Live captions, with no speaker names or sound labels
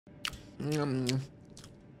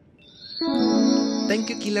Thank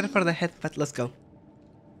you, Killer, for the headbutt. Let's go.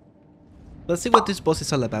 Let's see what this boss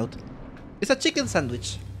is all about. It's a chicken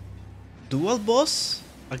sandwich. Dual boss?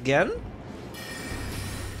 Again?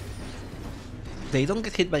 They don't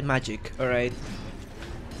get hit by magic, alright.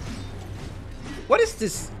 What is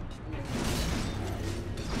this?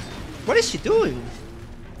 What is she doing?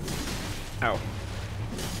 Ow.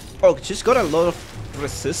 Oh, she's got a lot of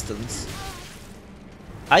resistance.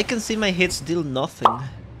 I can see my hits deal nothing.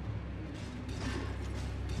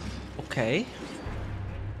 Okay.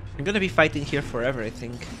 I'm gonna be fighting here forever, I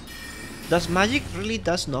think. Does magic really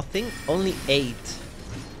does nothing? Only 8.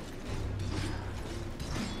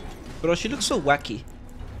 Bro, she looks so wacky.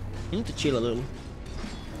 You need to chill a little.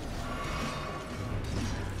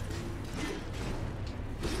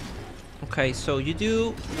 Okay, so you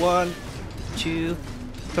do 1, 2,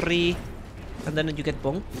 3, and then you get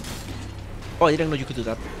bonked. Oh, I didn't know you could do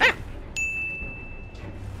that. Ah!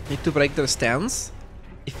 Need to break their stance.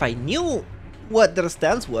 If I knew what their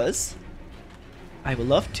stance was, I would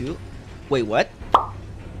love to. Wait, what?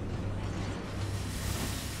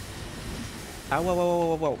 Ow, whoa, whoa, whoa,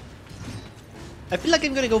 whoa, whoa. I feel like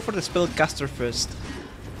I'm gonna go for the spellcaster first.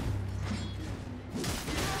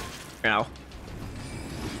 Ow.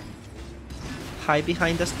 Hide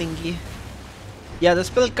behind the stingy. Yeah, the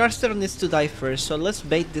spellcaster needs to die first, so let's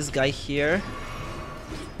bait this guy here.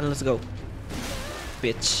 And let's go.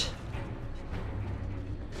 Bitch.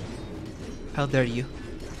 How dare you?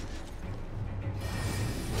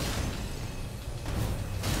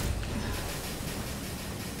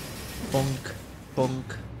 Bonk,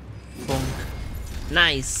 bonk, bonk.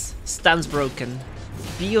 Nice! Stance broken.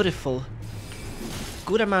 Beautiful.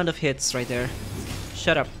 Good amount of hits right there.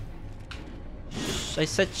 Shut up. I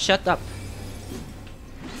said shut up.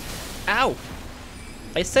 Ow!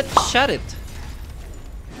 I said shut it.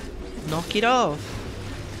 Knock it off.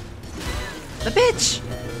 The bitch!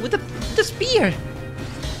 With the spear!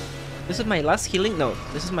 This is my last healing? No,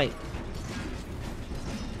 this is my...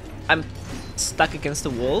 I'm stuck against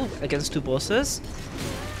the wall, against 2 bosses.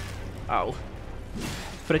 Ow.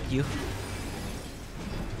 Frick you.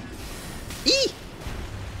 Eee!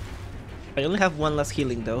 I only have 1 last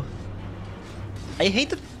healing though. I hate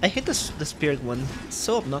the spirit one. It's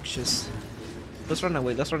so obnoxious. Let's run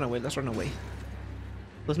away, let's run away, let's run away.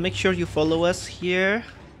 Let's make sure you follow us here.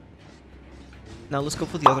 Now let's go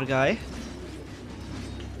for the other guy.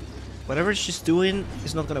 Whatever she's doing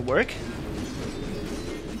is not gonna work.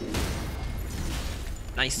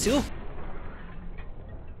 Nice too.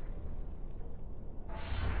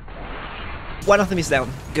 One of them is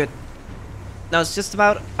down. Good. Now it's just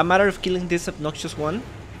about a matter of killing this obnoxious one.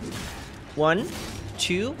 1,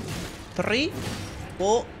 2, 3,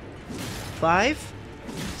 4, 5,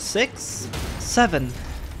 6, 7.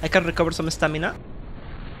 I can recover some stamina.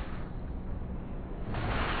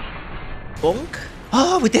 Bonk.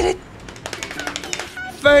 Oh, we did it!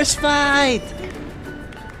 First fight!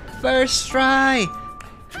 First try!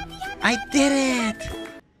 I did it!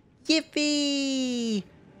 Yippee!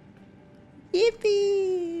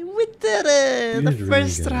 Yippee! We did it! The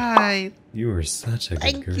first try! You were such a good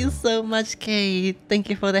girl. Thank you so much, Kate. Thank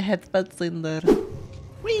you for the headbutt, Cinder.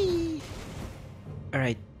 Whee!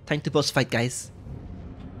 Alright, time to boss fight, guys.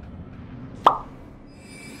 Ah!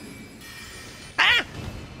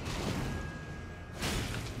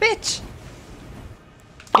 Bitch!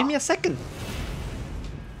 Give me a second.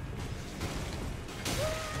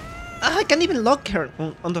 Ah, I can't even lock her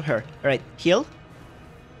onto her. Alright, heal.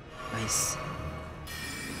 Nice.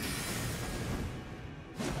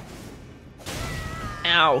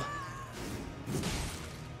 Ow.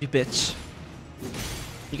 You bitch.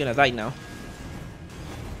 You're gonna die now.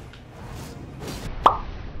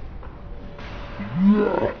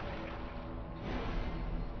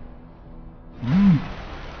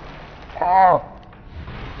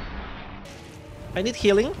 I need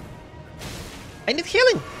healing. I need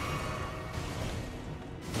healing.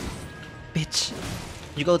 Bitch.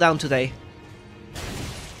 You go down today.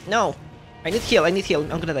 No. I need heal. I need heal.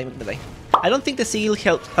 I'm gonna die. I'm gonna die. I don't think the seal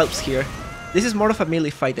helps here. This is more of a melee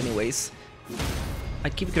fight anyways. I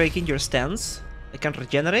keep breaking your stance. I can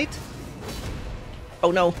regenerate.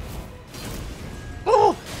 Oh no.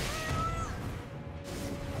 Oh!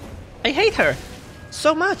 I hate her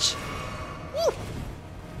so much. Woo!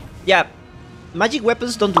 Yeah, magic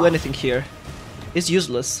weapons don't do anything here. It's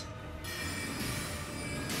useless.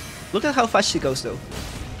 Look at how fast she goes though.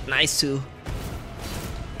 Nice too.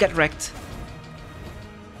 Get wrecked.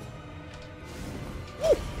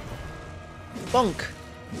 Woo! Bonk.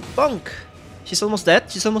 Bonk. She's almost dead.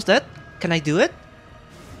 She's almost dead. Can I do it?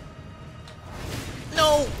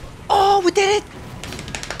 No. Oh Oh, we did it!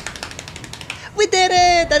 We did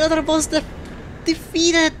it! Another boss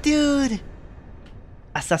defeated, dude!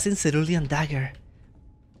 Assassin Cerulean Dagger.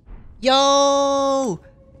 Yo!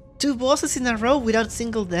 2 bosses in a row without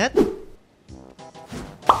single death?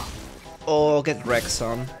 Oh, get wrecked,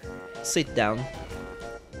 son. Sit down.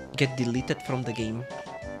 Get deleted from the game.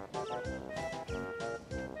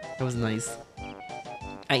 That was nice.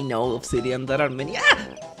 I know, Obsidian, there are many. Ah!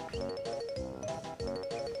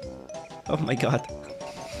 Oh my god.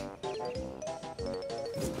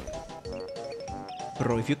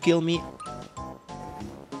 Bro, if you kill me...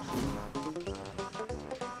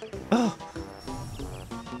 Oh!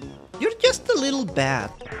 You're just a little bad.